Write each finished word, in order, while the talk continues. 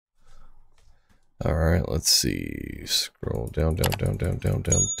Alright, let's see. Scroll down, down, down, down, down,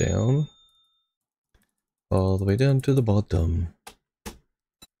 down, down. All the way down to the bottom.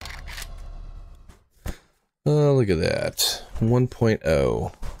 Oh, look at that.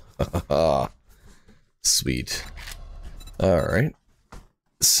 1.0. Sweet. Alright.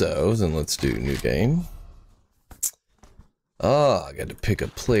 So, then let's do new game. Oh, I got to pick a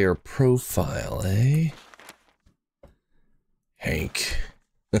player profile, eh? Hank.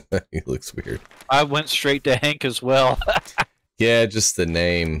 He looks weird. I went straight to Hank as well. Yeah, just the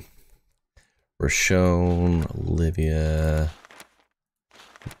name. Roshone, Olivia,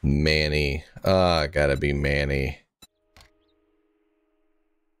 Manny. Ah, gotta be Manny.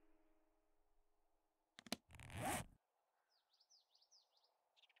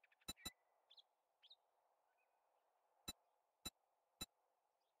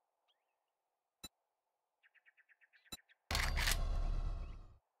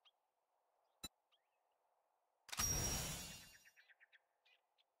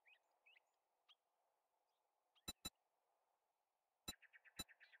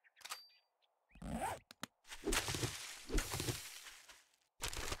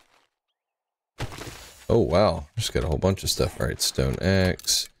 Oh, wow. Just got a whole bunch of stuff. All right, stone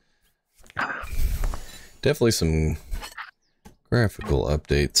axe. Definitely some graphical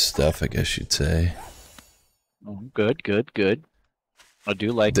update stuff, I guess you'd say. Oh, good, good, good. I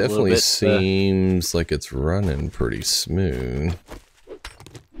do like Definitely a little bit, seems like it's running pretty smooth.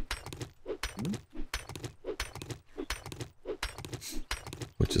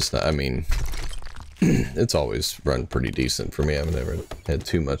 Which is not, I mean, it's always run pretty decent for me. I've never had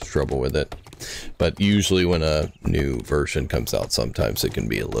too much trouble with it. But usually when a new version comes out, sometimes it can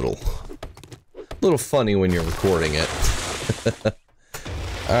be a little funny when you're recording it.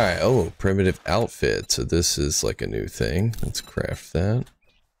 Alright, oh, primitive outfit. So this is like a new thing. Let's craft that.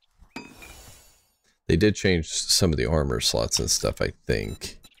 They did change some of the armor slots and stuff, I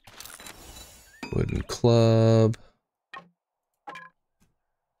think. Wooden club.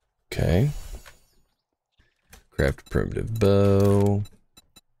 Okay. Craft a primitive bow.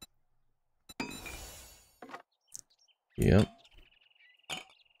 Yep.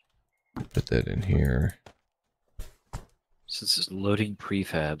 Put that in here. Since it's loading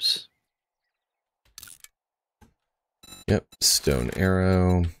prefabs. Yep, stone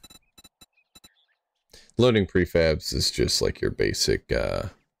arrow. Loading prefabs is just like your basic,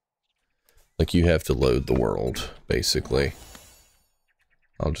 like you have to load the world, basically.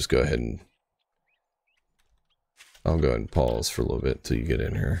 I'll just go ahead and pause for a little bit till you get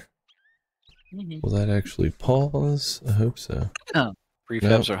in here. Will that actually pause? I hope so.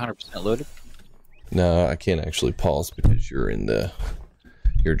 Prefabs are 100% loaded. No, I can't actually pause because you're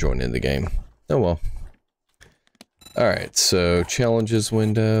joining the game. Oh well. Alright, so challenges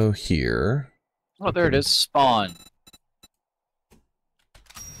window here. Oh, there it is. Spawn.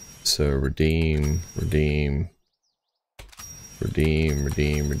 So redeem.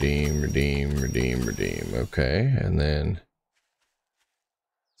 Okay, and then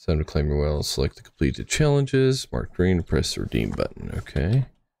it's time to claim your well. Select the completed challenges. Mark green to press the redeem button. Okay.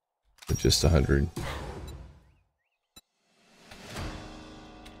 With just 100.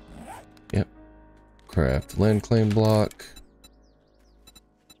 Yep. Craft land claim block.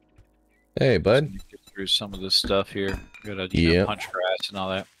 Hey, bud. Get through some of this stuff here. Gotta punch grass and all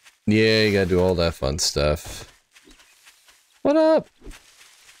that. Yeah, you gotta do all that fun stuff. What up?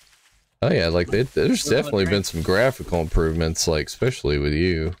 Oh yeah, like there's definitely been some graphical improvements, like especially with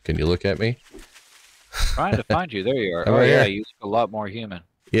you. Can you look at me? Trying to find you. There you are. Oh, Oh yeah, here. you look a lot more human.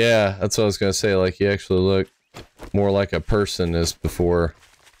 Yeah, that's what I was gonna say. Like you actually look more like a person as before,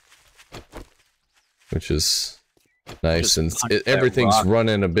 which is nice, and everything's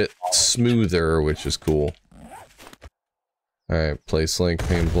running a bit smoother, which is cool. All right, place link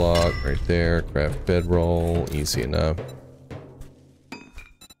claim block right there. Craft bedroll, easy enough.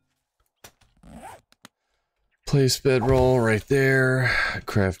 Place bedroll right there.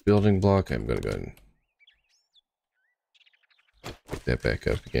 Craft building block. I'm gonna go ahead and pick that back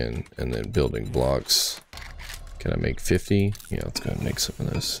up again, and then building blocks. Can I make 50? Yeah, let's go ahead and make some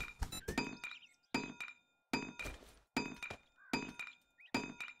of this.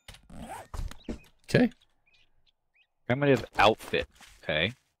 Okay. Primitive outfit.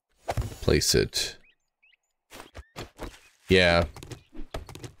 Okay. Place it. Yeah.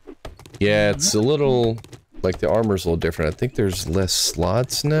 Yeah, it's a little, like the armor's a little different. I think there's less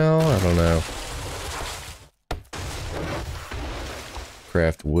slots now. I don't know.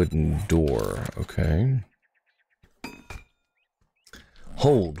 Craft wooden door. Okay.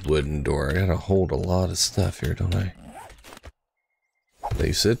 Hold wooden door. I gotta hold a lot of stuff here, don't I?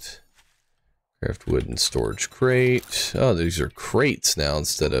 Place it. Craft wooden storage crate. Oh, these are crates now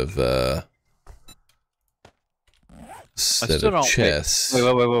instead of chests. Wait.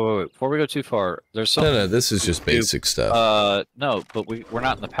 Before we go too far, there's something. No, this is just basic stuff. No, but we're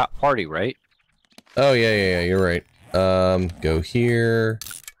not in the party, right? Oh, yeah, you're right. Go here.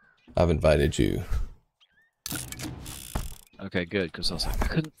 I've invited you. Okay, good, because I was like, I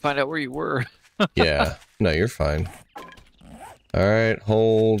couldn't find out where you were. Yeah, no, you're fine. Alright,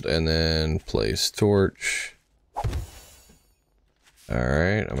 hold, and then place torch.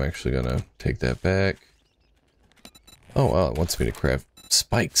 Alright, I'm actually gonna take that back. Oh, wow, it wants me to craft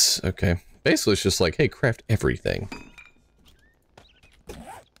spikes. Okay. Basically, it's just like, hey, craft everything.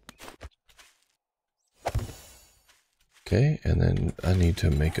 Okay, and then I need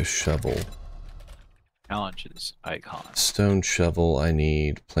to make a shovel. Challenges icon. Stone shovel, I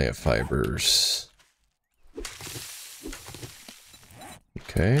need plant fibers.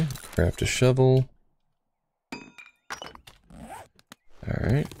 Okay, craft a shovel.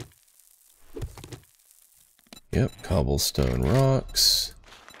 Alright. Yep, cobblestone rocks.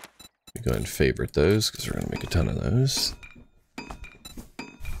 We go ahead and favorite those because we're going to make a ton of those.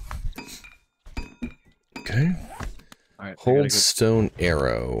 Okay. All right, Hold stone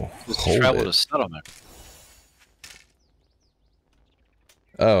arrow. Hold travel it. to settlement.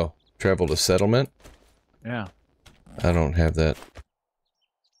 Oh, travel to settlement? Yeah. I don't have that.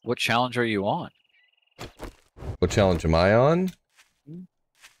 What challenge are you on? What challenge am I on?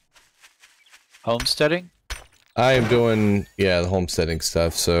 Homesteading? I am doing, yeah, the homesteading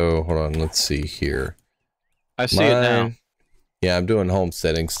stuff. So, hold on, let's see here. I see it now. Yeah, I'm doing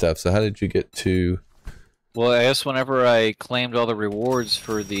homesteading stuff. So how did you get to... Well, I guess whenever I claimed all the rewards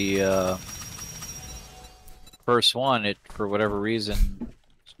for the first one, it, for whatever reason,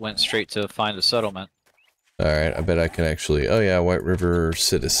 went straight to find a settlement. Alright, I bet I can actually... Oh yeah, White River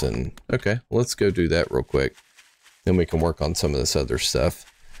Citizen. Okay, let's go do that real quick. Then we can work on some of this other stuff.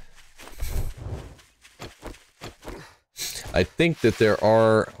 I think that there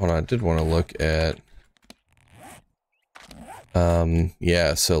are... Hold on, I did want to look at...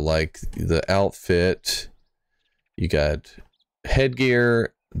 yeah, so like the outfit... You got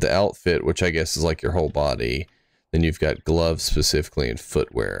headgear, the outfit, which I guess is like your whole body. Then you've got gloves specifically and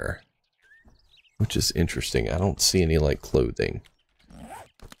footwear. Which is interesting. I don't see any like clothing.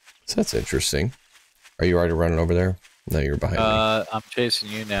 So that's interesting. Are you already running over there? No, you're behind me. I'm chasing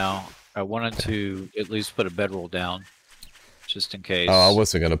you now. I wanted to at least put a bedroll down. Just in case. Oh, I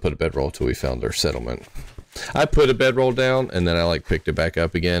wasn't going to put a bedroll till we found our settlement. I put a bedroll down and then I like picked it back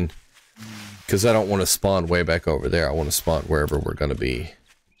up again. Because I don't want to spawn way back over there. I want to spawn wherever we're going to be.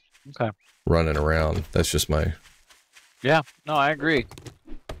 Okay. Running around. That's just my... Yeah, no, I agree.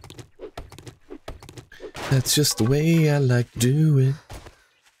 That's just the way I like to do it.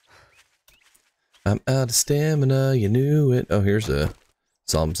 I'm out of stamina, you knew it. Oh, here's a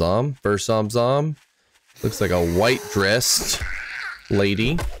Zom. First Zom. Looks like a white-dressed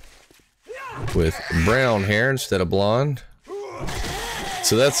lady with brown hair instead of blonde.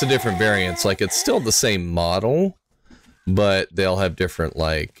 So that's the different variants. Like, it's still the same model, but they'll have different,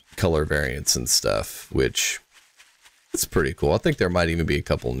 like, color variants and stuff, which is pretty cool. I think there might even be a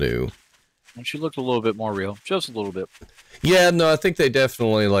couple new. And she looked a little bit more real. Just a little bit. Yeah, no, I think they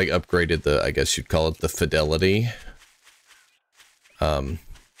definitely, like, upgraded the, I guess you'd call it the fidelity.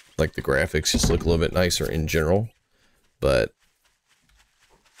 Like, the graphics just look a little bit nicer in general. But,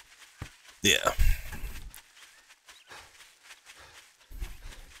 yeah.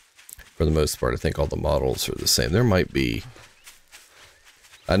 For the most part, I think all the models are the same. There might be...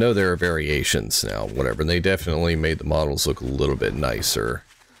 I know there are variations now, whatever. And they definitely made the models look a little bit nicer.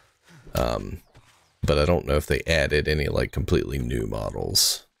 But I don't know if they added any, like, completely new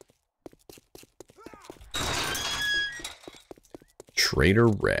models. Trader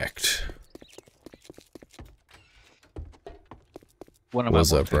wrecked.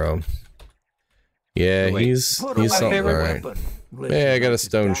 What's up, bro? Yeah, he's something, alright. Yeah, I got a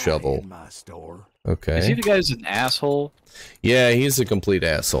stone shovel. Okay. Is he the guy who's an asshole? Yeah, he's a complete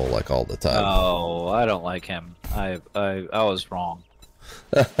asshole, like, all the time. Oh, I don't like him. I was wrong.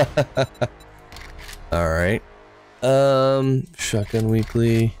 Alright. Shotgun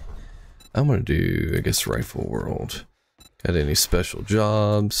Weekly. I'm gonna do, I guess, Rifle World. Got any special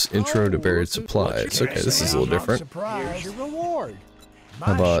jobs? Intro to varied supplies. Okay, this is a little different. Here's your reward.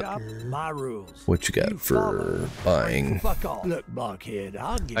 How about my rules? what you got for buying? Look, Buckhead,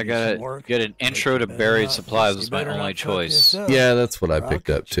 I'll give I gotta get an intro to buried supplies was my only choice. Yeah, that's what I picked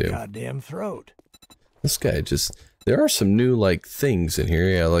up too. Goddamn throat. This guy just... There are some new, like, things in here.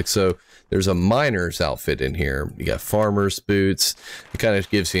 Yeah, like, so There's a miner's outfit in here. You got farmer's boots. It kind of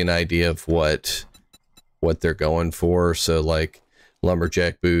gives you an idea of what they're going for. So like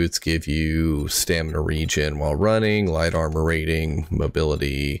lumberjack boots give you stamina regen while running, light armor rating,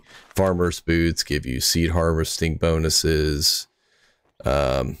 mobility. Farmer's boots give you seed harvesting bonuses,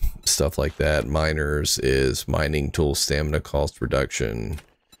 stuff like that. Miners is mining tool stamina cost reduction,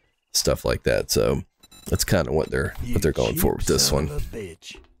 stuff like that. So that's kind of what they're going for with this one.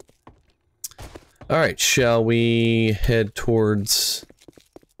 All right, shall we head towards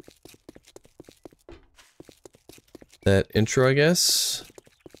that intro, I guess?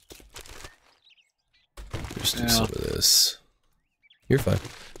 Just do some of this. You're fine.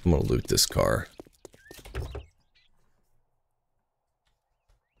 I'm gonna loot this car.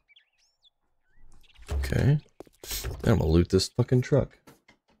 Okay. Then I'm gonna loot this fucking truck.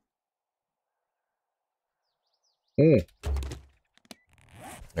 There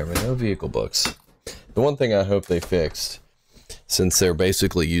were no vehicle books. The one thing I hope they fixed, since they're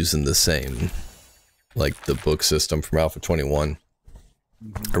basically using the same, like the book system from Alpha 21,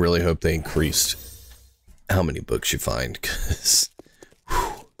 I really hope they increased how many books you find, because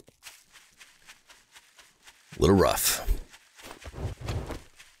a little rough.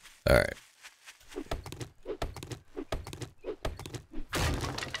 Alright.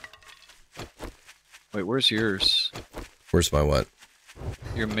 Wait, where's yours? Where's my what?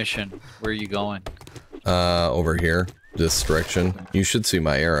 Your mission. Where are you going? Over here. This direction. You should see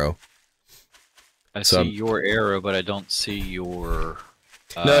my arrow. I see your arrow, but I don't see your...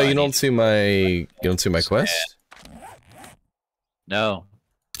 no, you don't see my... You don't see my quest? No.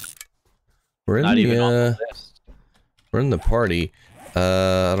 We're in Not even on the the list. we're in the party.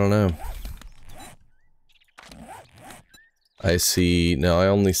 I don't know. I see... No, I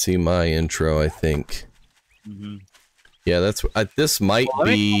only see my intro, I think. Mm-hmm. Yeah, that's... this might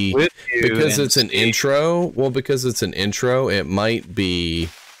be... Because it's an intro... Well, because it's an intro, it might be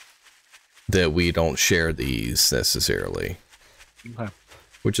that we don't share these, necessarily. Okay.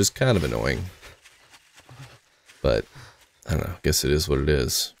 Which is kind of annoying. But, I don't know. I guess it is what it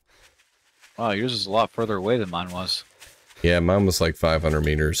is. Wow, yours is a lot further away than mine was. Yeah, mine was like 500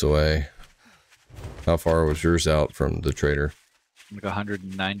 meters away. How far was yours out from the trader? Like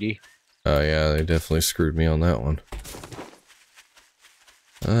 190. Oh yeah, they definitely screwed me on that one.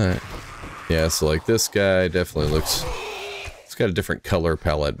 Alright. Yeah, so like this guy definitely looks... It's got a different color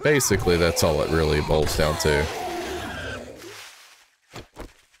palette. Basically, that's all it really boils down to.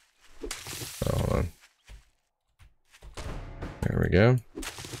 Hold on. There we go.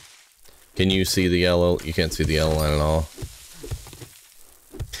 Can you see the yellow? You can't see the yellow line at all.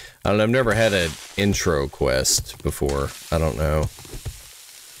 I don't know, I've never had an intro quest before. I don't know.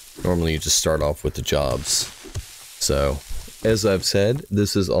 Normally you just start off with the jobs. So, as I've said,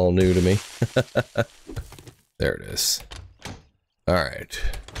 this is all new to me. There it is. Alright.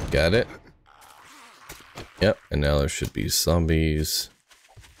 Got it. Yep, and now there should be zombies.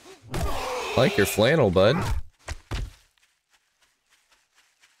 Like your flannel, bud.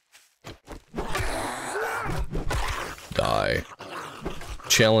 Die.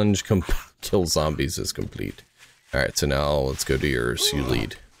 Challenge kill zombies is complete. Alright, so now let's go to yours. You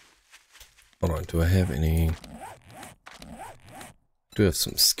lead. Hold on, do I have any... Do have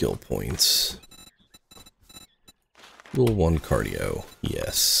some skill points. Level 1 cardio.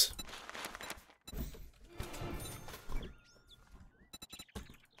 Yes.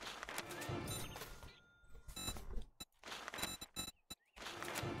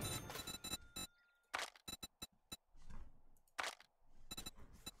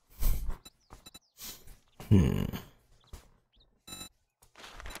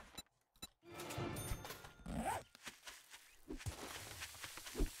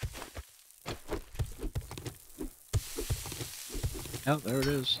 Oh, there it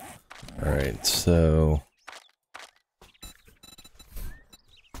is. Alright, so...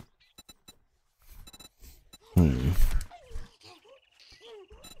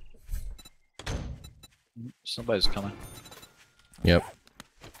 Somebody's coming. Yep.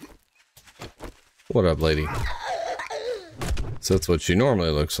 What up, lady? So that's what she normally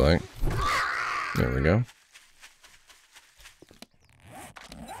looks like. There we go.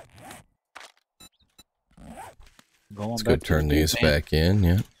 Let's go turn these back in,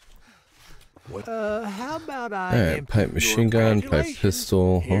 yeah. How about Alright, pipe machine gun, pipe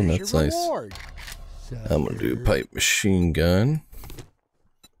pistol. Oh, that's nice. I'm gonna do pipe machine gun.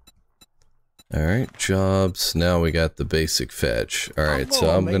 Alright, jobs. Now we got the basic fetch. Alright, so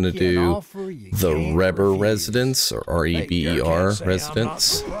I'm gonna do the Reber residence, or R-E-B-E-R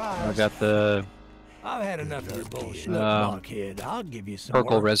residence. I got the I've had enough of your bullshit. Look, blockhead, I'll give you some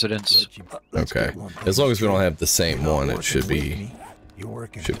Oracle work, residence. but let's Okay. get one thing As long as we don't straight. have the same You're not one, it working should with be me, you're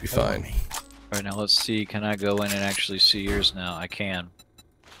working for fine. me. Alright, now let's see. Can I go in and actually see yours now? I can.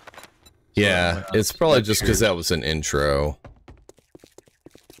 Yeah, it's probably just because that was an intro.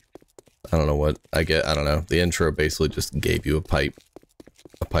 I don't know what I get. I don't know. The intro basically just gave you a pipe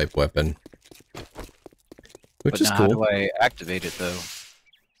weapon, which is cool. How do I activate it though?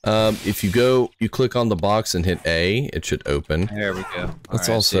 If you click on the box and hit A, it should open. There we go. Let's Alright,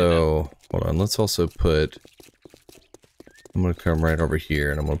 also hold on. Let's also put. I'm gonna come right over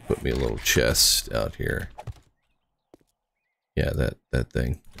here, and I'm gonna put me a little chest out here. Yeah, that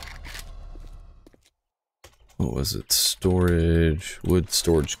thing. What was it? Storage, wood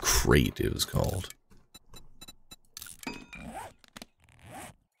storage crate it was called.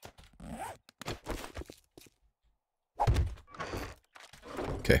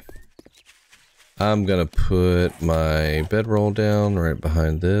 Okay. I'm gonna put my bedroll down right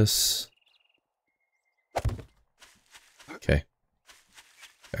behind this. Okay.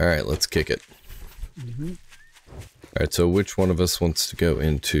 Alright, let's kick it. Alright, so which one of us wants to go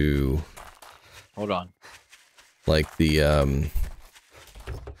into... Hold on. Like the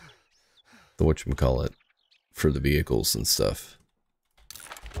whatchamacallit for the vehicles and stuff.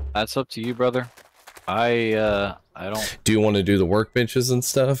 That's up to you, brother. I don't... Do you want to do the workbenches and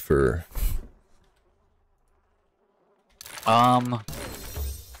stuff, or?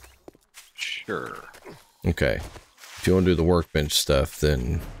 Sure. Okay. If you want to do the workbench stuff,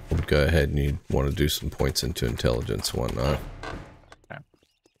 then we'll go ahead and you want to do some points into intelligence and whatnot. Okay.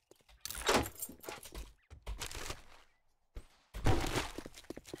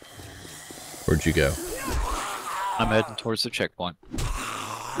 Where'd you go? I'm heading towards the checkpoint.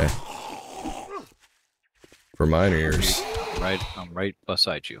 Okay. For mine or yours? I'm right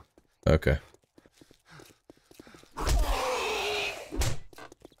beside you. Okay.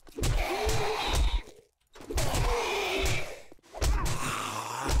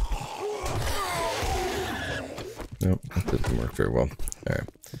 Nope, that didn't work very well. Alright.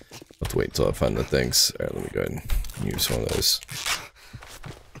 I'll have to wait until I find the things. Alright, let me go ahead and use one of those.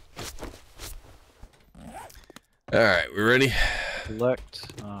 Alright, we ready?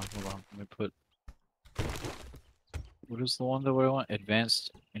 Select. Hold on. Let me put. What is the one that we want? Advanced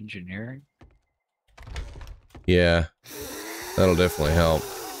engineering? Yeah. That'll definitely help.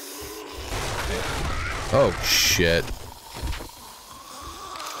 Oh, shit.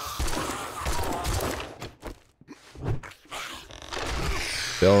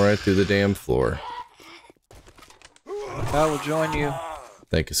 Fell right through the damn floor. I will join you.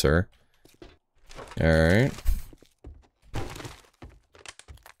 Thank you, sir. Alright.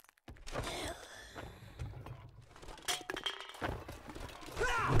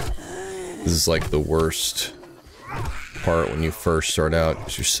 This is like the worst part when you first start out,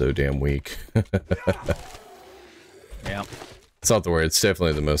 because you're so damn weak. Yeah. It's not the word, it's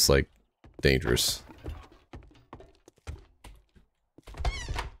definitely the most, like, dangerous.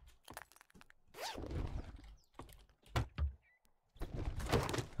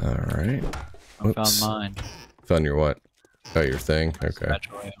 Alright. I found mine. Found your what? Oh, your thing? Okay.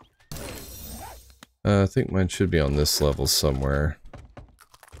 I think mine should be on this level somewhere.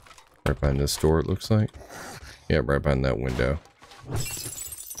 Right behind this door, it looks like. Yeah, right behind that window.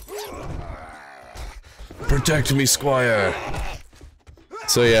 Protect me, Squire!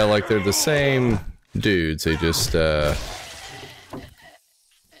 So yeah, like they're the same dudes, they just,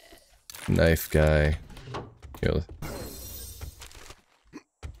 knife guy. You know,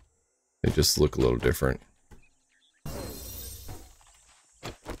 they just look a little different.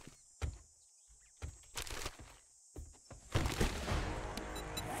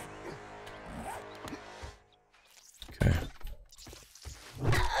 Okay.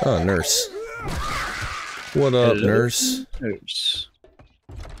 Oh, nurse. What up, nurse? Nurse.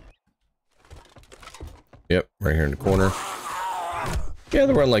 Yep, right here in the corner. Yeah,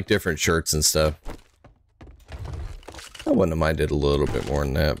 they're wearing like different shirts and stuff. I wouldn't have minded a little bit more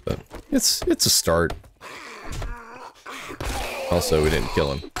than that, but it's a start. Also, we didn't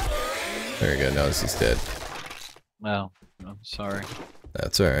kill him. There you go, now he's dead. Well, I'm sorry.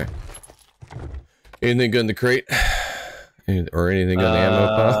 That's alright. Anything good in the crate? Or anything in the ammo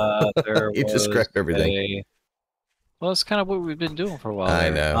pile? You just grabbed everything. Well, it's kind of what we've been doing for a while. I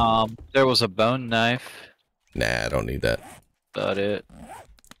know. There was a bone knife. Nah, I don't need that. About it.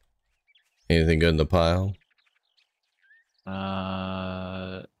 Anything good in the pile?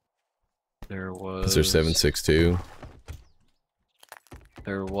 There was... Is there 7.62?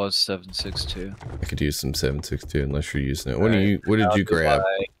 There was 7.62. I could use some 7.62 unless you're using it. What did you grab?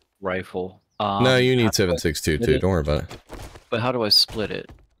 Rifle. No, you need how do I 762 split too. it? Don't worry about it. But how do I split it?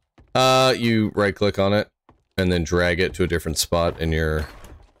 You right click on it and then drag it to a different spot in your.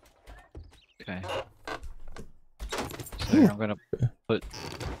 Okay. So I'm gonna put.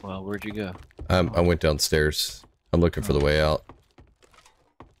 Well, where'd you go? I went downstairs. I'm looking for the way out.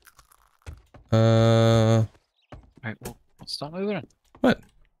 Alright, well, stop moving it. What?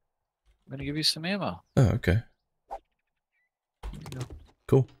 I'm gonna give you some ammo. Oh, okay. Go.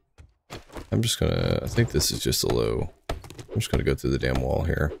 Cool. I'm just gonna. I think this is just a low. I'm just gonna go through the damn wall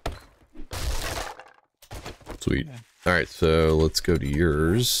here. Sweet. Okay. Alright, so let's go to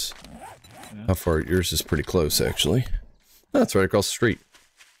yours. Yeah. How far? Yours is pretty close, actually. That's right across the street.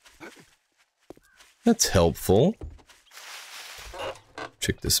 That's helpful.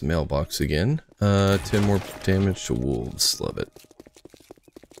 Check this mailbox again. 10 more damage to wolves. Love it.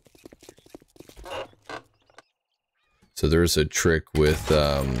 So there's a trick with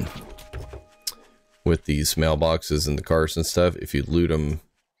these mailboxes and the cars and stuff. If you loot them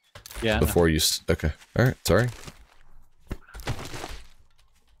before you... Okay. Alright, sorry.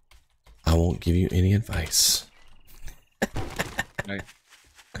 I won't give you any advice. Right.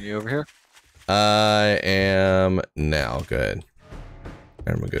 Are you over here? I am now. Go ahead.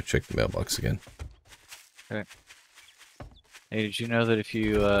 I'm gonna go check the mailbox again. Okay. Hey, did you know that if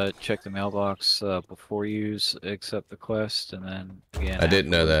you check the mailbox before you accept the quest, and then again... I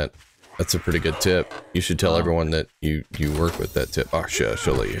didn't know that. That's a pretty good tip. You should tell everyone that you work with that tip. Oh,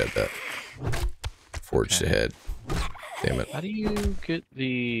 she'll let you have that. Forged ahead. Damn it. How do you get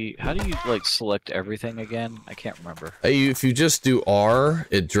the... How do you, like, select everything again? I can't remember. Hey, if you just do R,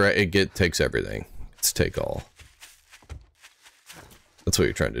 it takes everything. It's take all. That's what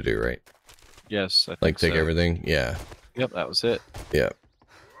you're trying to do, right? Yes, I think Like, take so. everything? Yeah. Yep, that was it. Yeah.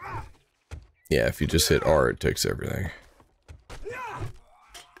 Yeah, if you just hit R, it takes everything.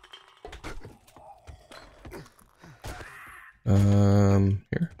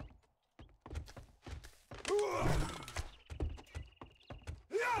 Here.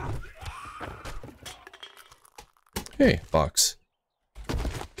 Hey, box.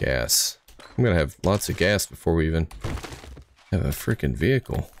 Gas. I'm gonna have lots of gas before we even have a freaking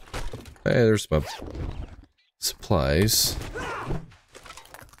vehicle. Hey, there's my supplies.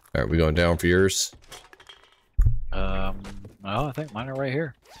 Alright, we going down for yours? No, I think mine are right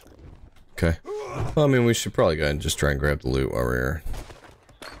here. Okay. Well, I mean, we should probably go ahead and just try and grab the loot while we're here.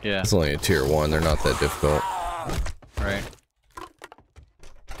 Yeah. It's only a tier 1, they're not that difficult. Right.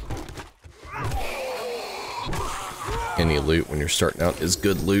 Any loot when you're starting out is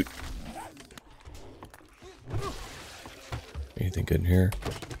good loot. Anything good in here?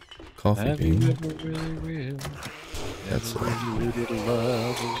 Coffee Have you bean. ever really real? That's Ever all. really did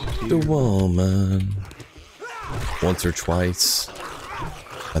love The woman. Once or twice.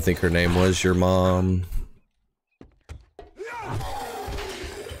 I think her name was your mom.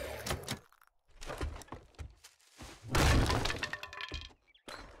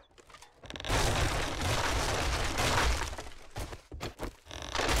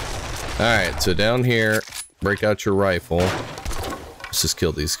 Alright, so down here, break out your rifle. Let's just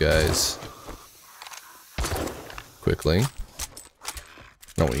kill these guys quickly.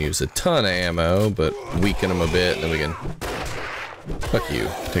 Don't want to use a ton of ammo, but weaken them a bit, and then we can... Fuck you.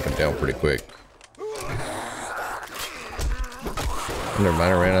 Take them down pretty quick. Never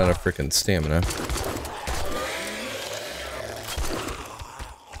mind, I ran out of freaking stamina.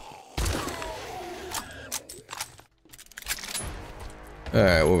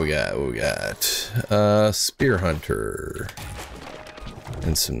 Alright, what we got? What we got? Spear Hunter.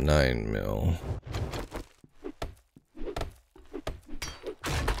 And some 9mm.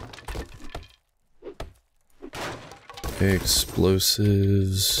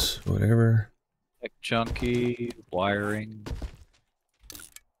 Explosives, whatever. Tech junkie, wiring.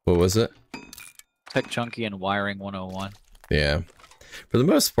 What was it? Tech junkie and wiring 101. Yeah. For the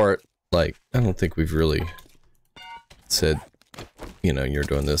most part, like, I don't think we've really said, you know, you're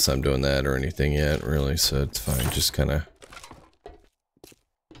doing this, I'm doing that, or anything yet, really, so it's fine. Just kind of...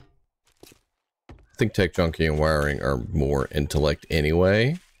 I think tech junkie and wiring are more intellect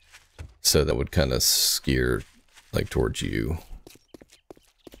anyway, so that would kind of steer, like, towards you.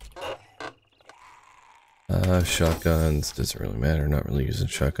 Shotguns, doesn't really matter, not really using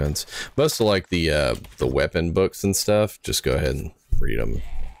shotguns. Most of, like, the weapon books and stuff, just go ahead and read them.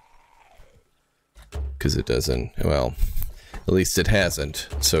 Because it doesn't, well, at least it hasn't,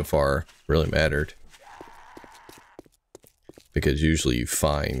 so far, really mattered. Because usually you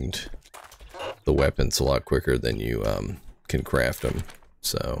find the weapons a lot quicker than you, can craft them,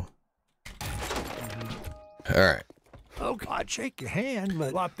 so... Alright. Okay, I'd shake your hand,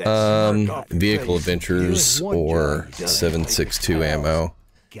 but wipe that smirk off your Vehicle face. adventures Doing one or job, 7.62 ammo.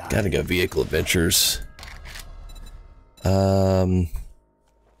 Gotta go vehicle adventures. Crafting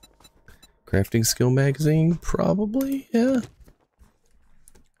skill magazine, probably, yeah.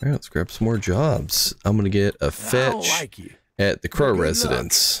 Alright, let's grab some more jobs. I'm gonna get a fetch like you. at the Crow Good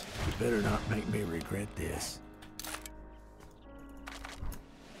residence. You better not make me regret this.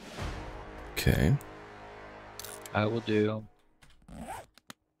 Okay. I will do.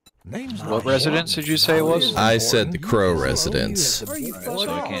 Name's What residence did you say it was? I said the Crow residence. So I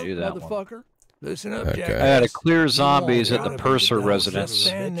can't do that one. Listen up, Okay. Jack. I gotta clear zombies at the Purser residence.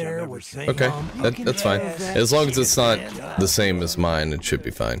 Stand there with St. Okay, Mom. that's fine. As long as it's not the same as mine, it should be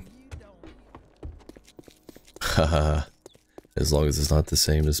fine. Haha. As long as it's not the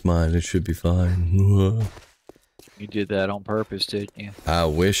same as mine, it should be fine. You did that on purpose, didn't you? I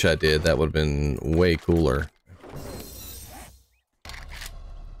wish I did. That would have been way cooler.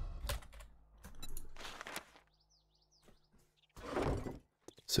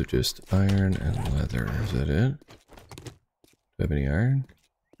 So just iron and leather. Is that it? Do I have any iron?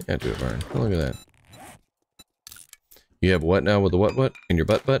 Yeah, I do have iron. Oh, look at that. You have what now with the what? In your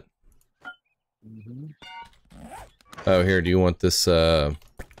butt? Mm-hmm. Oh, here, do you want this, I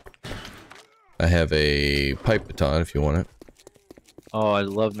have a pipe baton if you want it. Oh, I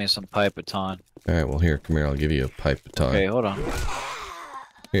love me some pipe baton. Alright, well here, come here, I'll give you a pipe baton. Okay, hold on.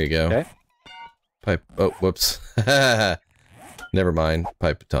 Here you go. Okay. Pipe, oh, whoops. Never mind,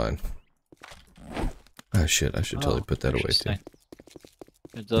 pipe baton. Oh shit, I should totally put that away too.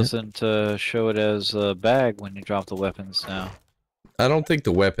 It doesn't show it as a bag when you drop the weapons now. I don't think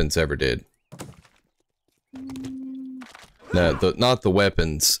the weapons ever did. No, not the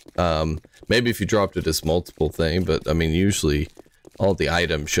weapons. Maybe if you dropped it as multiple thing, but I mean, usually all the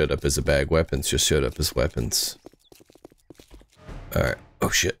items showed up as a bag. Weapons just showed up as weapons. Alright. Oh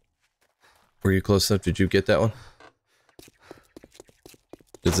shit. Were you close enough? Did you get that one?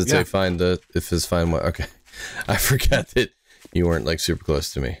 Does it say find the, if it's find what? Okay. I forgot that you weren't like super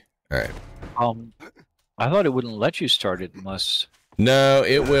close to me. Alright. I thought it wouldn't let you start it unless... No,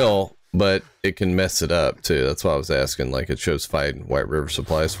 it will, but it can mess it up too. That's why I was asking. Like, it shows find White River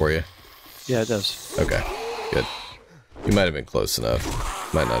supplies for you. Yeah, it does. Okay, good. You might have been close enough.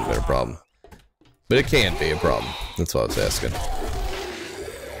 Might not have been a problem. But it can be a problem. That's what I was asking.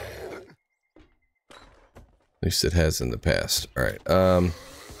 At least it has in the past. Alright,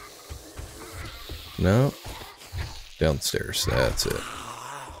 no. Downstairs, that's it.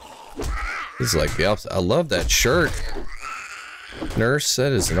 This is like the opposite. I love that shirt. Nurse,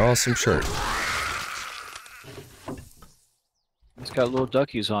 that is an awesome shirt. It's got little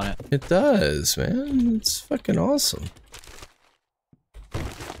duckies on it. It does, man. It's fucking awesome.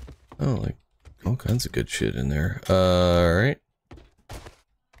 Oh, like all kinds of good shit in there. Alright.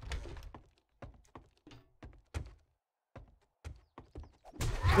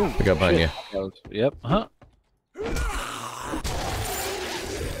 I got behind you. Yep, huh?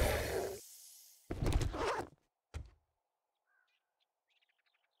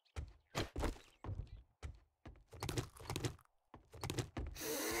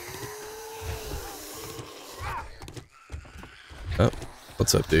 Oh,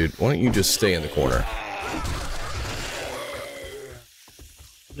 what's up, dude? Why don't you just stay in the corner?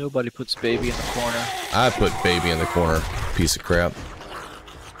 Nobody puts baby in the corner. I put baby in the corner. Piece of crap.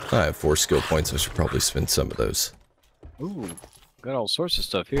 I have 4 skill points. I should probably spend some of those. Ooh, got all sorts of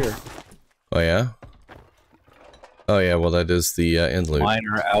stuff here. Oh, yeah? Oh, yeah, well, that is the end loot.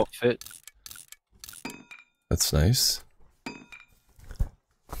 Miner outfit. That's nice.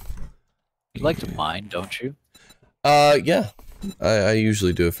 You like to mine, don't you? Yeah. I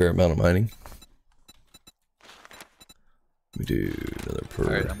usually do a fair amount of mining. We do another per.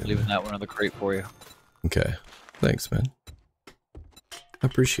 Alright, I'm leaving that one in the crate for you. Okay. Thanks, man. I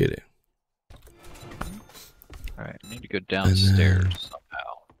appreciate it. Alright, I need to go downstairs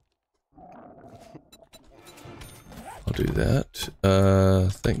somehow. I'll do that.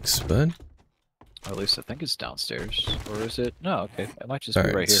 Thanks, bud. Or at least I think it's downstairs. Or is it? No, okay. It might just be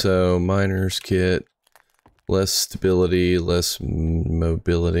Alright, right here. so miner's kit. Less stability, less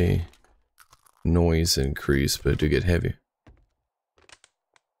mobility. Noise increase, but I do get heavy.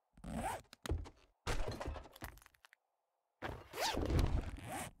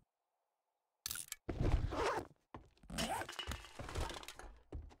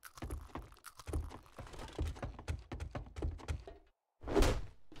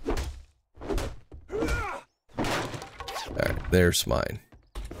 Alright, there's mine.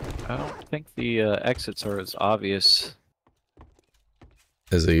 I don't think the exits are as obvious.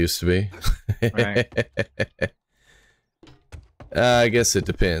 As they used to be. Right. I guess it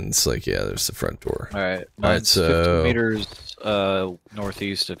depends. Like, yeah, there's the front door. Alright, Alright, so 50 meters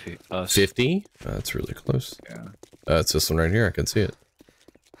northeast of us. 50? That's really close. Yeah. It's this one right here. I can see it.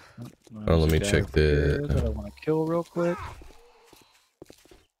 Oh, let me check the... that I want to kill real quick.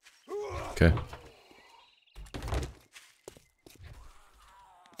 Okay.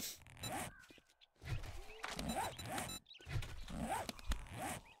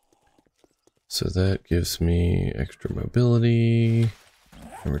 So that gives me extra mobility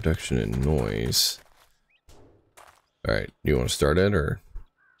and reduction in noise. Alright, you want to start it, or?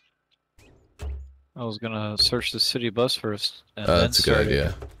 I was gonna search the city bus first. And That's a then good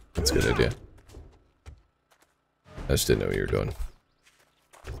idea. That's a good idea. I just didn't know what you were doing.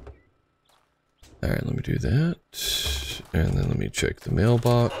 Alright, let me do that. And then let me check the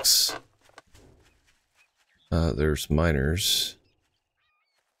mailbox. There's miners.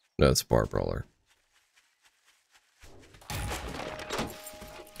 No, it's a bar brawler.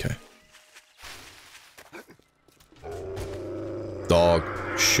 Okay. Dog.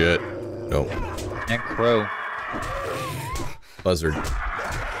 Shit. Nope. And crow. Buzzard.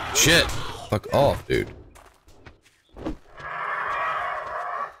 Shit! Fuck off, dude.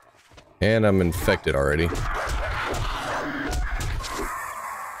 And I'm infected already.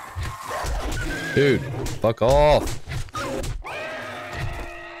 Dude, fuck off.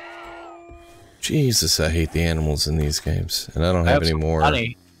 Jesus, I hate the animals in these games. And I don't have any more.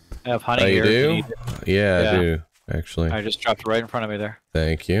 Honey. I have honey Oh, you here. do? Yeah, I do, actually. I just dropped it right in front of me there.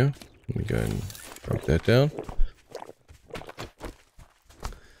 Thank you. Let me go ahead and drop that down.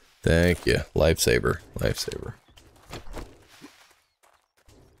 Thank you. Lifesaver. Lifesaver.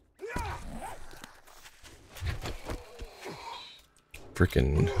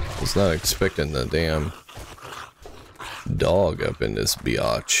 Freaking was not expecting the damn dog up in this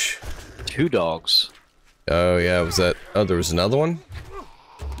biatch. 2 dogs. Oh yeah, was that... Oh, there was another one?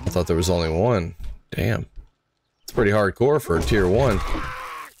 I thought there was only one. Damn. It's pretty hardcore for a tier 1.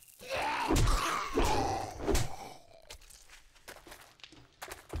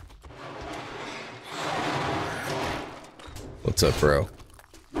 What's up, bro?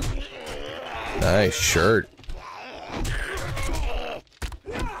 Nice shirt.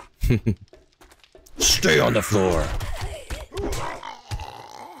 Stay on the floor.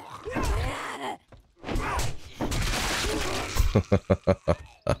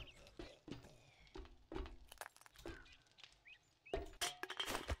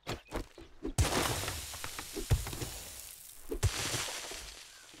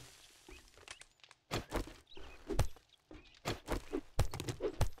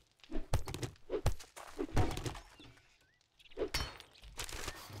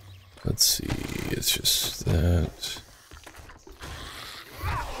 Let's see, it's just that.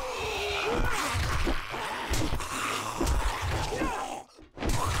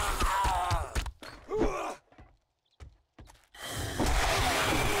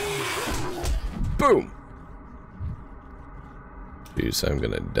 Boom! Jeez, I'm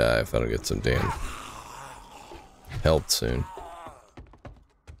gonna die if I don't get some damn help soon.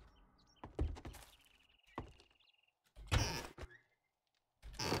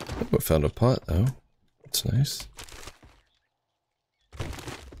 Oh, I found a pot though. That's nice.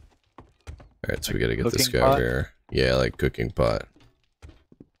 Alright, so we gotta get this guy over here. Yeah, like cooking pot.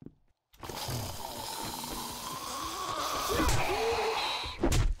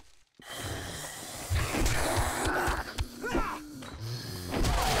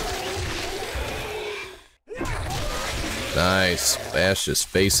 Nice. Bash his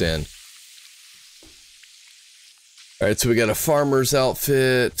face in. Alright, so we got a farmer's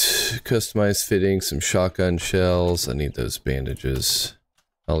outfit, customized fitting, some shotgun shells. I need those bandages.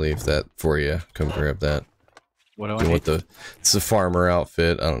 I'll leave that for you. Come grab that. What do I need? It's the farmer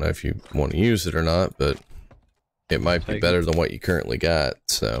outfit. I don't know if you want to use it or not, but it might be better than what you currently got,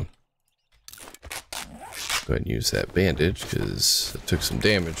 so go ahead and use that bandage, because it took some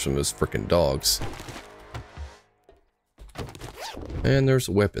damage from those frickin' dogs. And there's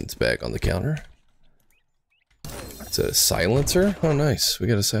a weapons bag on the counter. Is that a silencer? Oh, nice. We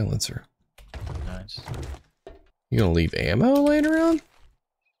got a silencer. Nice. You gonna leave ammo laying around?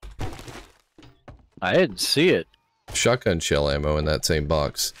 I didn't see it. Shotgun shell ammo in that same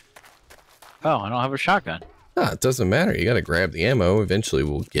box. Oh, I don't have a shotgun. Ah, it doesn't matter. You gotta grab the ammo. Eventually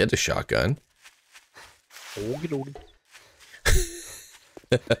we'll get a shotgun. It's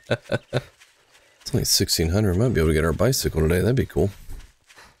only 1600. Might be able to get our bicycle today. That'd be cool.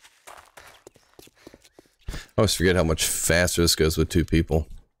 I always forget how much faster this goes with 2 people.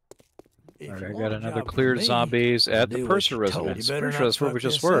 Alright, I got another cleared zombies at the Purser residence. Pretty sure that's where we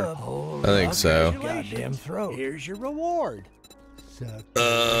just were. I think so. Goddamn throat. Here's your reward.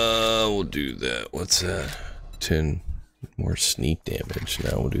 We'll do that. What's that? 10 more sneak damage.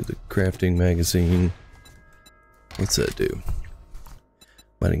 Now we'll do the crafting magazine. What's that do?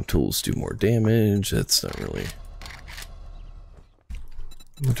 Mining tools do more damage. That's not really...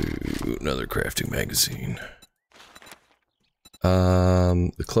 We'll do another crafting magazine.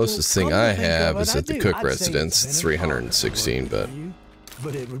 The closest thing I have is at the cook residence. It's 316, but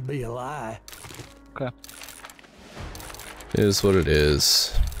it would be a lie. Okay. It is what it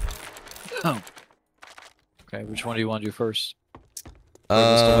is. Oh. Okay, which one do you want to do first?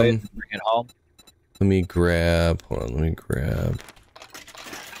 Bring it home. Let me grab. Hold on. Let me grab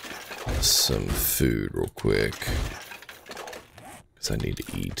some food real quick, because I need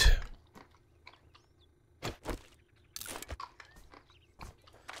to eat.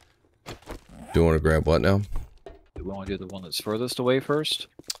 Do you want to grab what now? Do we want to do the one that's furthest away first?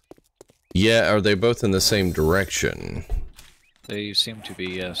 Yeah, are they both in the same direction? They seem to be,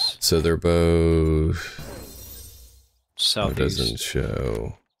 yes. So they're both... Southeast. It doesn't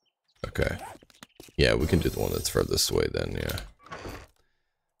show. Okay. Yeah, we can do the one that's furthest away then, yeah.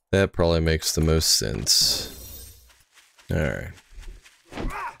 That probably makes the most sense. Alright.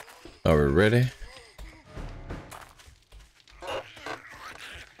 Are we ready?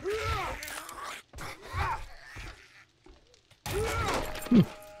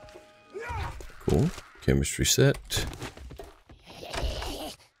 Cool. Chemistry set.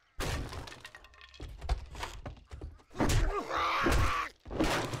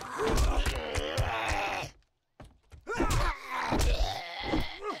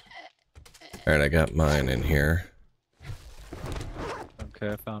 Alright, I got mine in here. Okay,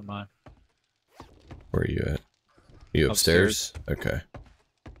 I found mine. Where are you at? You upstairs? Okay.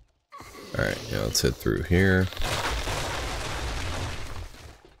 Alright, yeah, let's head through here.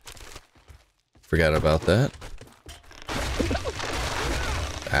 Forgot about that.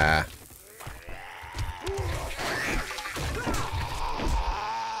 Ah.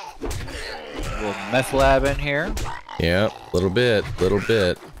 A little meth lab in here. Yep, little bit, little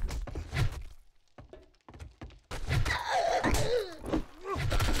bit.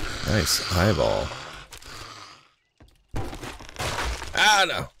 Nice eyeball. Ah,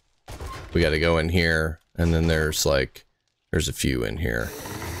 no. We gotta go in here, and then there's like, there's a few in here.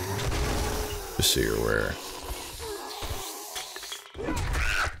 Just so you're aware.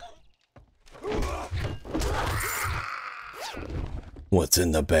 What's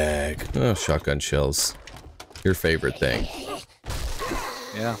in the bag? Oh, shotgun shells. Your favorite thing.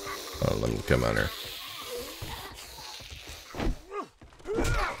 Yeah. Oh, let me come on here.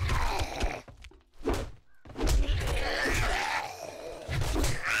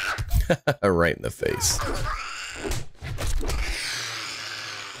 Right in the face.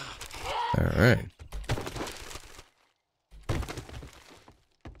 Alright.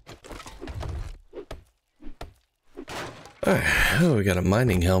 Alright, oh, we got a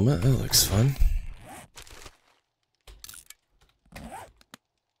mining helmet. That looks fun.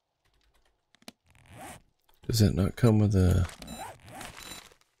 Does that not come with a...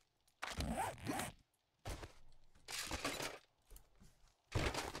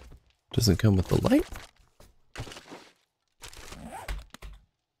 Doesn't come with the light?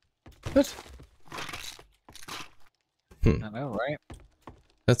 What? I know, right?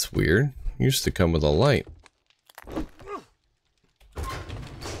 That's weird. Used to come with a light.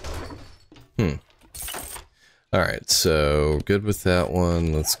 Alright, so good with that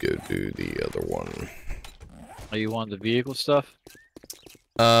one. Let's go do the other one. Are you on the vehicle stuff?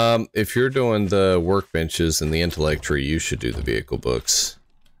 If you're doing the workbenches and the intellect tree, you should do the vehicle books.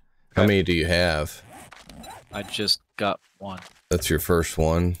 How many do you have? I just got one. That's your first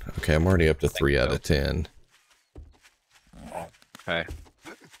one? Okay, I'm already up to 3 out of 10. Okay.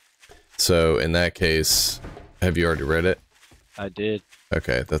 So, in that case, have you already read it? I did.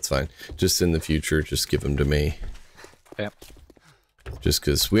 Okay, that's fine. Just in the future, just give them to me. Okay. Just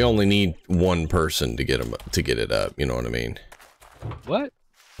because we only need one person to get it up, you know what I mean? What?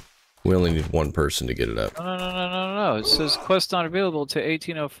 We only need one person to get it up. No. It says quest not available to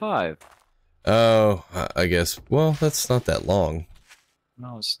 1805. Oh, I guess. Well, that's not that long.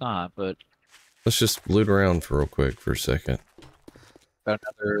 No, it's not, but... Let's just loot around for real quick for a second. Got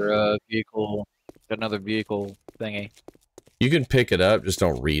another vehicle thingy. You can pick it up, just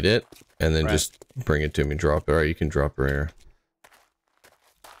don't read it, and then just bring it to me, drop it, or you can drop it right here.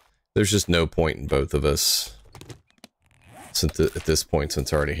 There's just no point in both of us. Since at this point,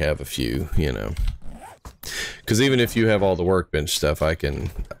 since I already have a few, you know. Because even if you have all the workbench stuff, I can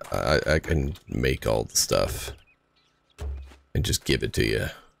make all the stuff and just give it to you.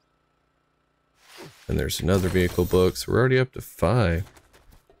 And there's another vehicle book, so we're already up to 5.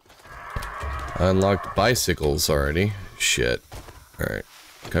 I unlocked bicycles already. Shit. Alright.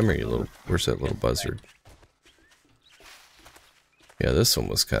 Come here, you little... Where's that little buzzard? Yeah, this one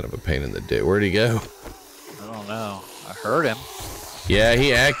was kind of a pain in the dick. Where'd he go? I don't know. I heard him. Yeah,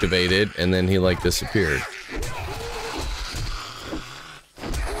 he activated, and then he, like, disappeared.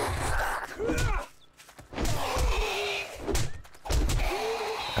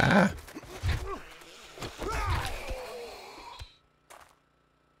 Ah!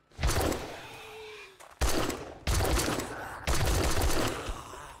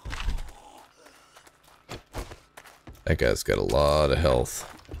 That guy's got a lot of health.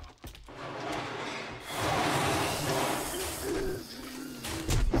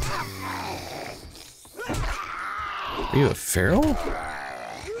 Are you a feral?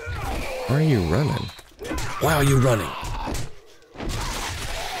 Why are you running? Why are you running?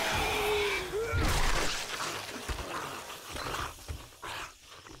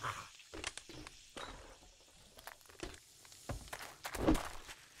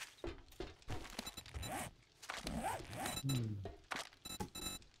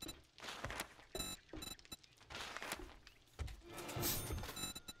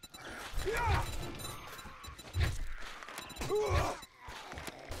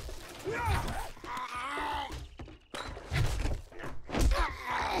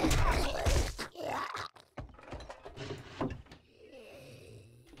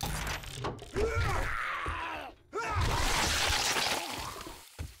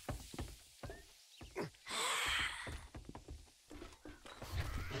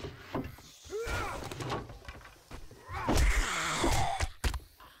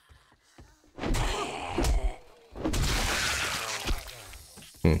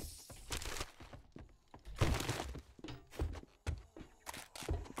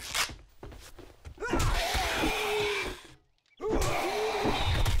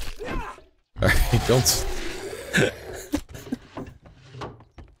 Alright, don't...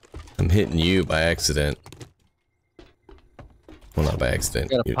 I'm hitting you by accident. Well, not by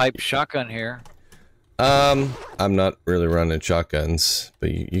accident. Got a pipe shotgun here. I'm not really running shotguns, but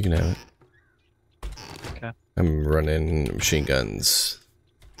you can have it. Okay. I'm running machine guns.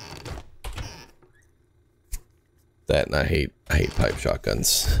 That, and I hate pipe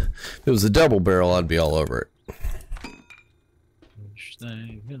shotguns. If it was a double barrel, I'd be all over it.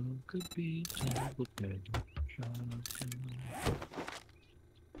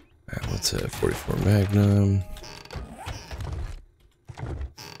 Alright, what's that? 44 Magnum.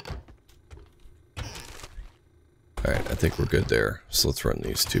 Alright, I think we're good there. So let's run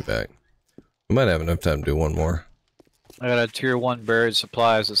these 2 back. We might have enough time to do one more. I got a tier 1 buried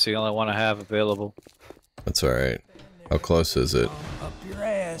supplies. It's the only one I have available. That's alright. How close is it? Up your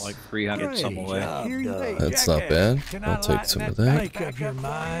ass. Like 300 some away. That's not bad. I'll take some of that. Make up your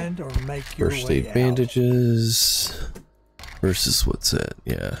mind or make your First way aid out. bandages. Versus what's that?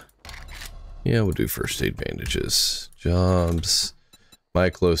 Yeah. Yeah, we'll do first aid bandages. Jobs. My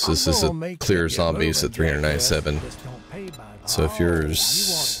closest is a clear zombies at 397. So if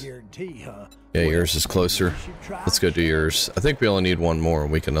yours... Yeah, yours is closer. Let's go do yours. I think we only need one more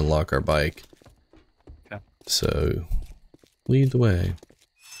and we can unlock our bike. Okay. So, lead the way.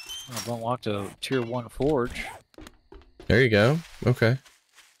 I've unlocked a tier 1 forge. There you go. Okay.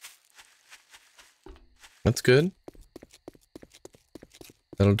 That's good.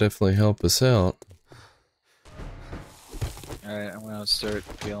 That'll definitely help us out. Alright, I'm gonna start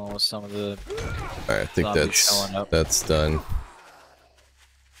dealing with some of the... Alright, I think zombies showing up. that's done.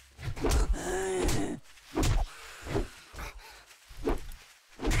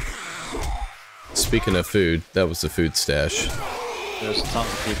 Speaking of food, that was the food stash. There's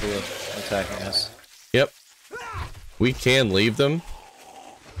tons of people attacking us. Yep. We can leave them.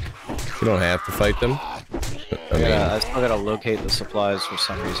 We don't have to fight them. I still gotta locate the supplies for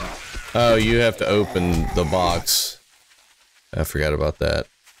some reason. Oh, you have to open the box. I forgot about that.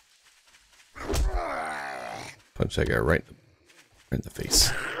 Punch that guy right in the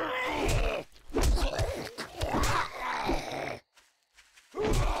face.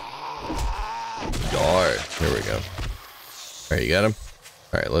 Alright, here we go. Alright, you got him?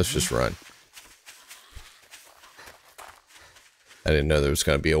 Alright, let's just run. I didn't know there was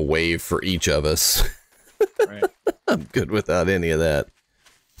going to be a wave for each of us. Right. I'm good without any of that.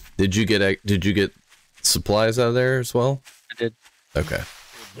 Did you get supplies out of there as well? I did. Okay.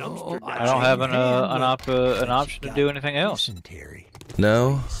 I don't have an option to do anything else.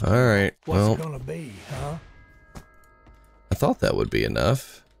 No? Alright, well, What's gonna be, huh? I thought that would be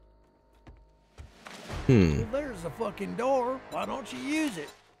enough. Well, there's the fucking door. Why don't you use it?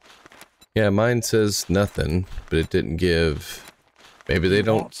 Yeah, mine says nothing, but it didn't give... Maybe they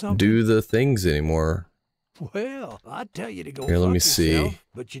don't do the things anymore. Well, I tell you to go Here, let fuck me yourself, see.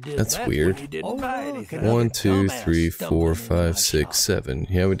 but you did That's that weird. when you didn't buy anything. 1, 2, 3, 4, Dumbass stumbling 5, into 6, my 7.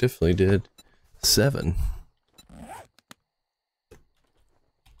 Yeah, we definitely did 7.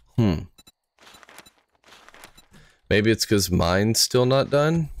 Maybe it's because mine's still not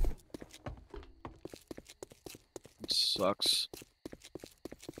done? Sucks.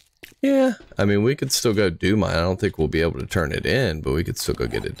 Yeah, I mean, we could still go do mine. I don't think we'll be able to turn it in, but we could still go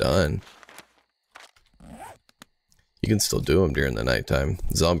get it done. You can still do them during the nighttime.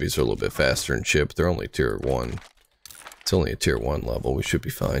 Zombies are a little bit faster and shit, but they're only tier 1. It's only a tier 1 level. We should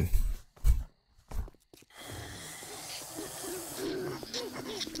be fine.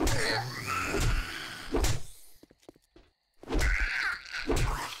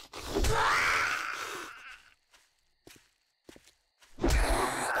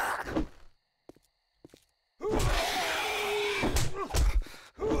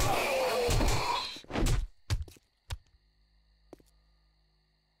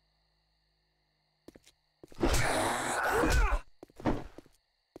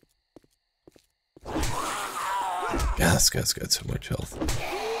 God, this guy's got so much health.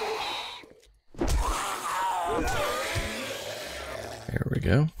 There we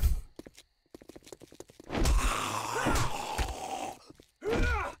go.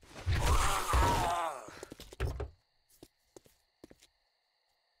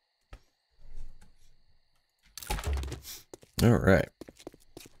 All right.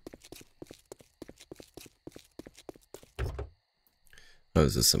 Oh,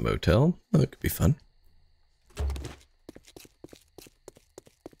 is this a motel? Oh, that could be fun.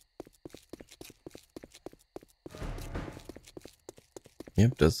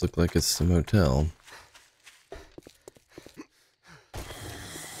 Yep, does look like it's the motel.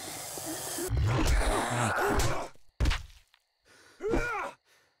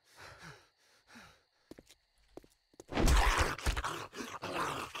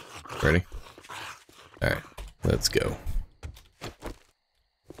 Ready? Alright, let's go.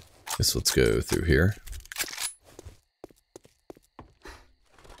 Guess let's go through here.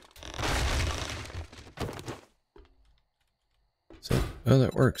 Oh,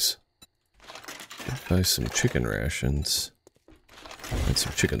 that works. Buy some chicken rations. And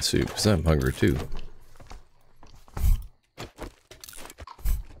some chicken soup, because I'm hungry too.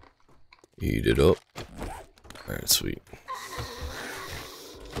 Eat it up. Alright, sweet.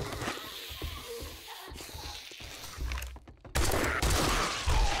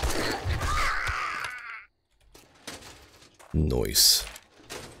 Nice.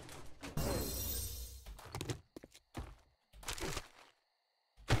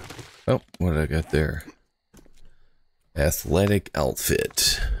 Oh, what did I got there? Athletic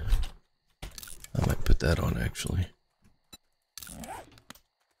outfit. I might put that on actually.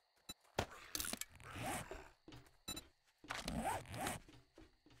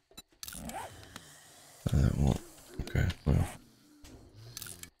 That won't. Okay, well.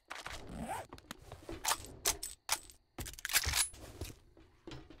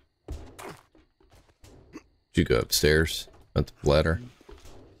 Did you go upstairs at the ladder?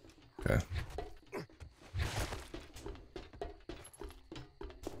 Okay.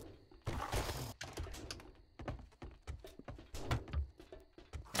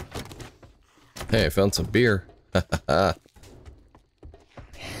 Hey, I found some beer. Ha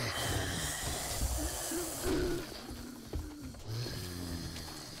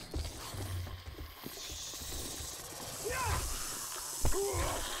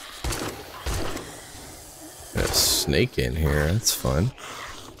Got a snake in here, that's fun.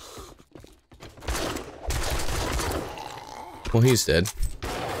 Well, he's dead.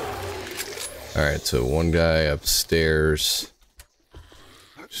 Alright, so one guy upstairs.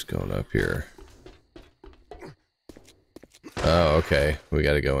 Just going up here. Oh, okay. We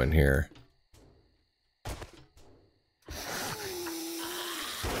gotta go in here.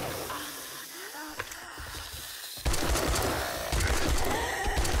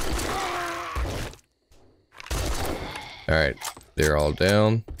 Alright, they're all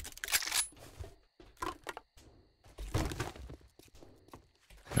down.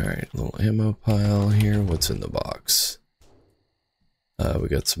 Alright, little ammo pile here. What's in the box? We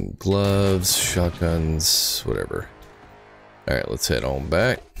got some gloves, shotguns, whatever. Alright, let's head on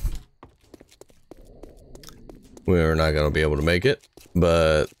back. We're not gonna be able to make it,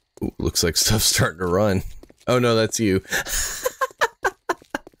 but looks like stuff's starting to run. Oh no, that's you.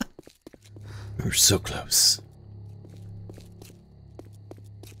 We're so close.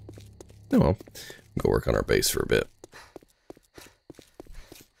 Oh well, go work on our base for a bit.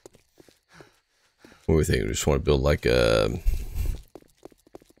 What do we think? We just want to build like a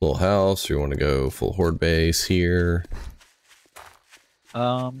little house, or you want to go full horde base here?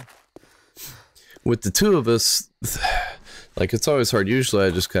 With the two of us, like, it's always hard. Usually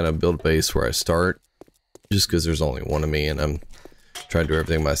I just kind of build a base where I start, just because there's only one of me and I'm trying to do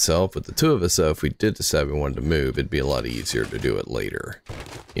everything myself. With the two of us, though, if we did decide we wanted to move, it'd be a lot easier to do it later.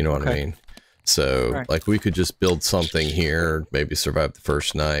 You know what I mean? So, like, we could just build something here, maybe survive the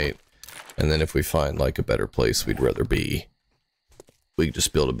first night, and then if we find, like, a better place we'd rather be, we could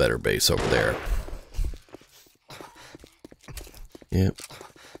just build a better base over there. Yep.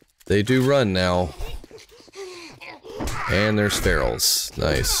 They do run now. And there's ferals.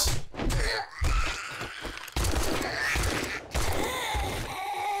 Nice.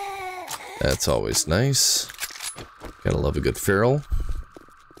 That's always nice. Gotta love a good feral.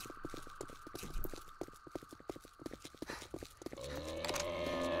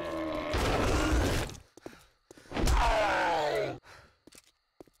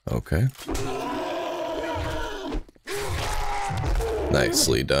 Okay.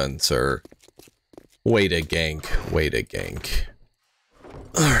 Nicely done, sir. Way to gank. Way to gank.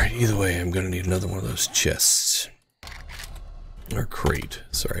 Alright, either way, I'm gonna need another one of those chests. Or crate.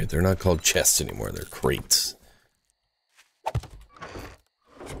 Sorry, they're not called chests anymore, they're crates.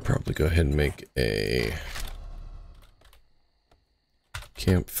 Should probably go ahead and make a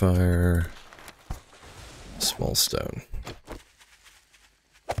campfire. Small stone.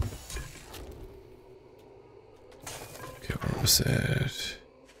 Okay, where was that?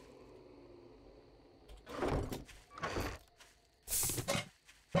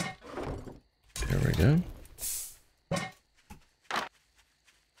 There we go.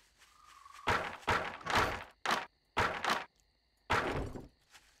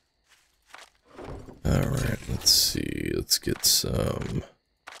 Alright, let's see. Let's get some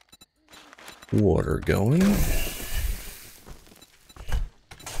water going.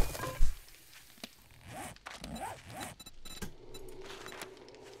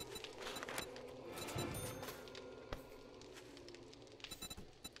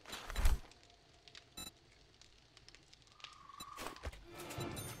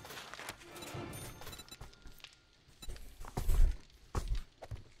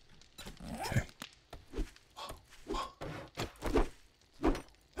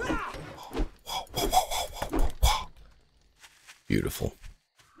 Beautiful.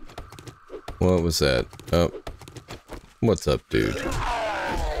 What was that? Oh. What's up, dude?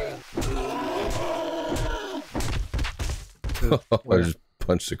 I just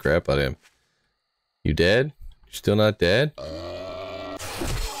punched the crap out of him. You dead? You're still not dead?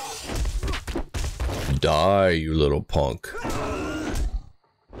 Die, you little punk. Little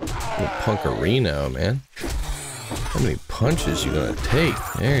punkarino, man. How many punches you gonna take?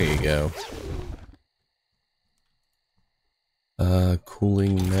 There you go.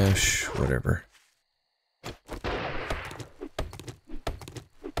 Cooling mesh, whatever.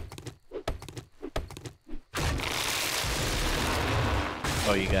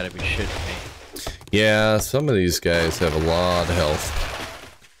 Oh, you gotta be shitting me. Yeah, some of these guys have a lot of health.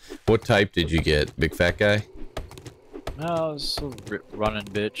 What type did you get? Big fat guy? No, it's a running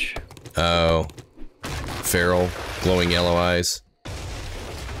bitch. Oh. Feral, glowing yellow eyes.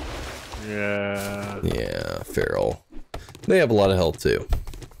 Yeah. Yeah, feral. They have a lot of health too.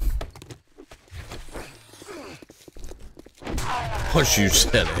 Punch you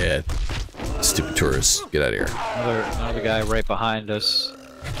set ahead. Stupid tourists. Get out of here. Another guy right behind us.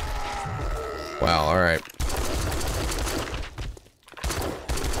 Wow, alright.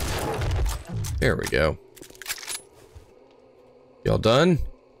 There we go. Y'all done?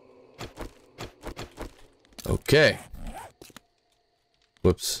 Okay.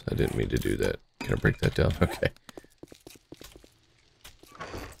 Whoops, I didn't mean to do that. Can I break that down? Okay.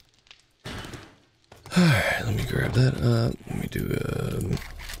 Alright, let me grab that up. Let me do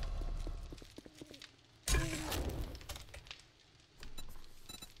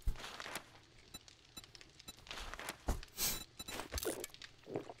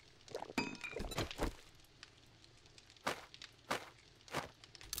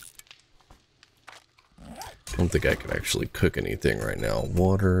I don't think I can actually cook anything right now.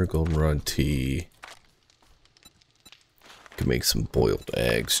 Water, goldenrod tea. Can make some boiled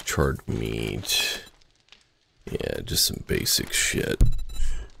eggs, charred meat. Yeah, just some basic shit.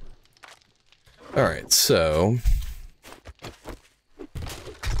 Alright, so...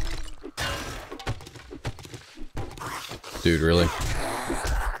 Dude, really?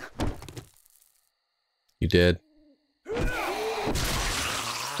 You dead?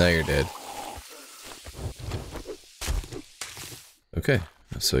 Now you're dead. Okay,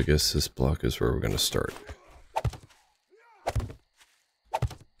 So I guess this block is where we're going to start.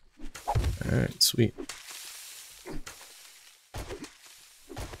 Alright, sweet.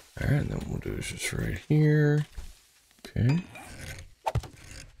 Alright, then what we'll do is just right here. Okay.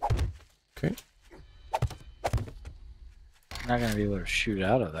 Okay. I'm not gonna be able to shoot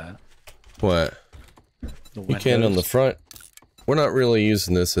out of that. What? You can on the front. We're not really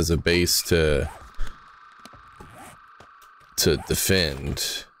using this as a base to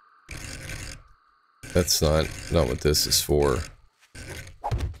defend. That's not what this is for.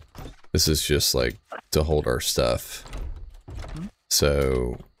 This is just like to hold our stuff.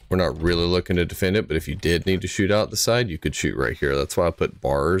 So we're not really looking to defend it, but if you did need to shoot out the side, you could shoot right here. That's why I put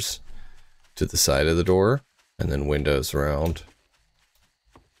bars to the side of the door and then windows around.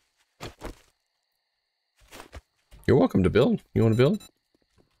 You're welcome to build. You want to build?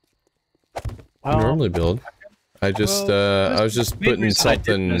 I normally build. I just I was just putting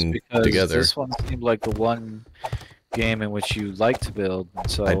something together. This one seemed like the one game in which you like to build.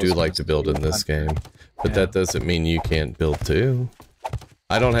 So I do like to build in this game, but that doesn't mean you can't build too.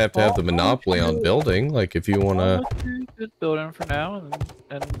 I don't have to have the monopoly on building. Like if you want to just build in for now,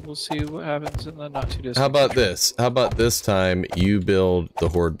 and we'll see what happens in the not too distant. How about this? How about this time you build the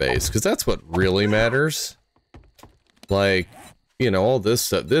Horde base? Because that's what really matters. Like, you know, all this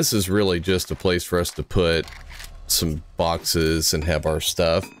stuff. This is really just a place for us to put some boxes and have our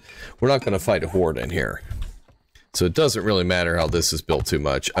stuff. We're not going to fight a Horde in here. So it doesn't really matter how this is built too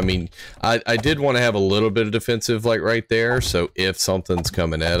much. I mean, I did want to have a little bit of defensive like right there. So if something's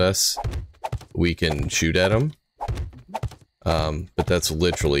coming at us, we can shoot at them. But that's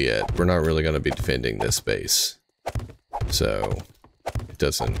literally it. We're not really going to be defending this base. So it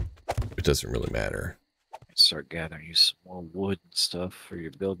doesn't really matter. Start gathering you some more wood and stuff for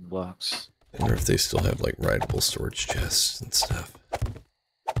your building blocks. I wonder if they still have like rideable storage chests and stuff.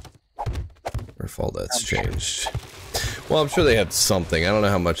 Or if all that's changed. Well, I'm sure they have something. I don't know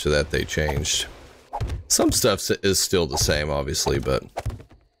how much of that they changed. Some stuff is still the same, obviously, but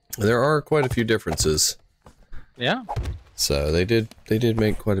there are quite a few differences. Yeah. So they did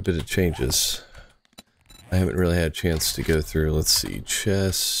make quite a bit of changes. I haven't really had a chance to go through. Let's see,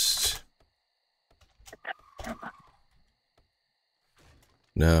 chest.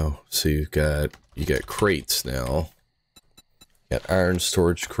 No, so you got crates now. You got iron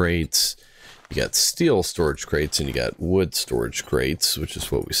storage crates. You got steel storage crates, and you got wood storage crates, which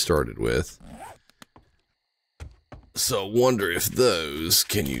is what we started with. So I wonder if those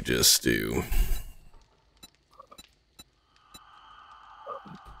can you just do.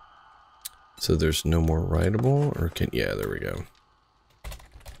 So there's no more rideable, or can, yeah, there we go.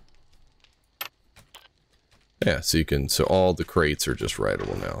 Yeah, so you can, so all the crates are just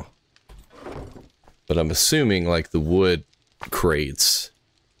rideable now. But I'm assuming like the wood crates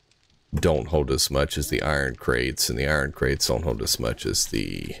don't hold as much as the iron crates, and the iron crates don't hold as much as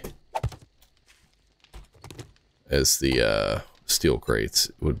the steel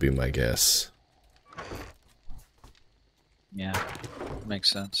crates, would be my guess. Yeah,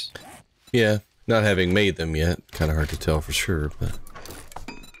 makes sense. Yeah, not having made them yet, kind of hard to tell for sure, but...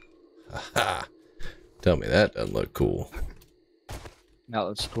 Aha! Tell me that doesn't look cool. No,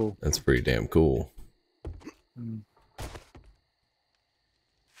 that's cool. That's pretty damn cool. Mm.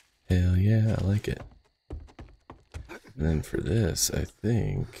 Hell yeah, I like it. And then for this, I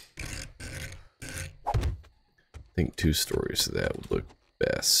think 2 stories of that would look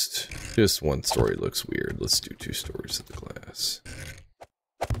best. Just 1 story looks weird. Let's do 2 stories of the glass.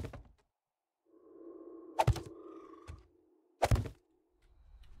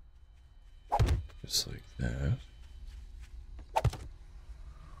 Just like that.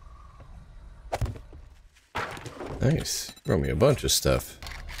 Nice. Brought me a bunch of stuff.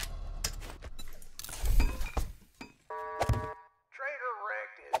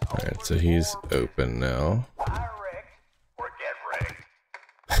 Alright, so he's open now.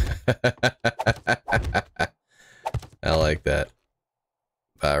 I like that.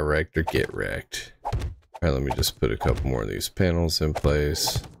 Buy wrecked or get wrecked. Alright, let me just put a couple more of these panels in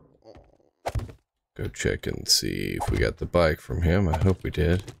place. Go check and see if we got the bike from him. I hope we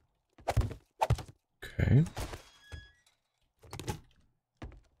did. Okay.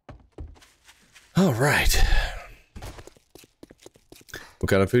 Alright. What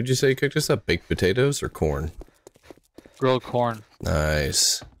kind of food did you say you cooked us up? Baked potatoes or corn? Grilled corn.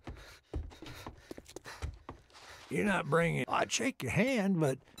 Nice. You're not bringing... I'd shake your hand,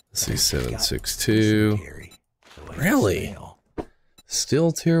 but... Let's see, 762. Really?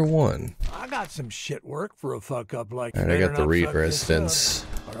 Still tier 1. I got some shit work for a fuck up like Alright, I got the reed residence.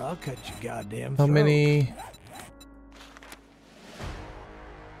 Or I'll cut your goddamn How throat. many?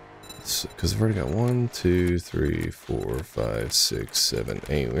 Because we've already got 1, 2, 3, 4, 5, 6, 7,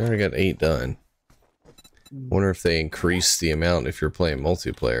 8. We already got 8 done. Wonder if they increase the amount if you're playing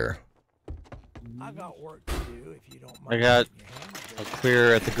multiplayer. I got work to do if you don't mind. I got putting your hand a up.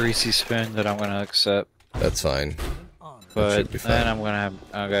 clear at the greasy spoon that I'm gonna accept, That's fine. Honor. but should be then fine.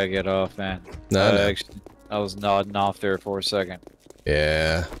 I gotta get off, man. No, no. Actually, I was nodding off there for a second.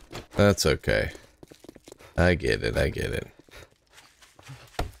 Yeah, that's okay. I get it, I get it.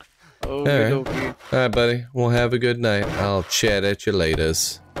 Oh, Alright. Alright, buddy. Well, have a good night. I'll chat at you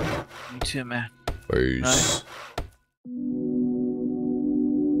laters. you too, man. Peace.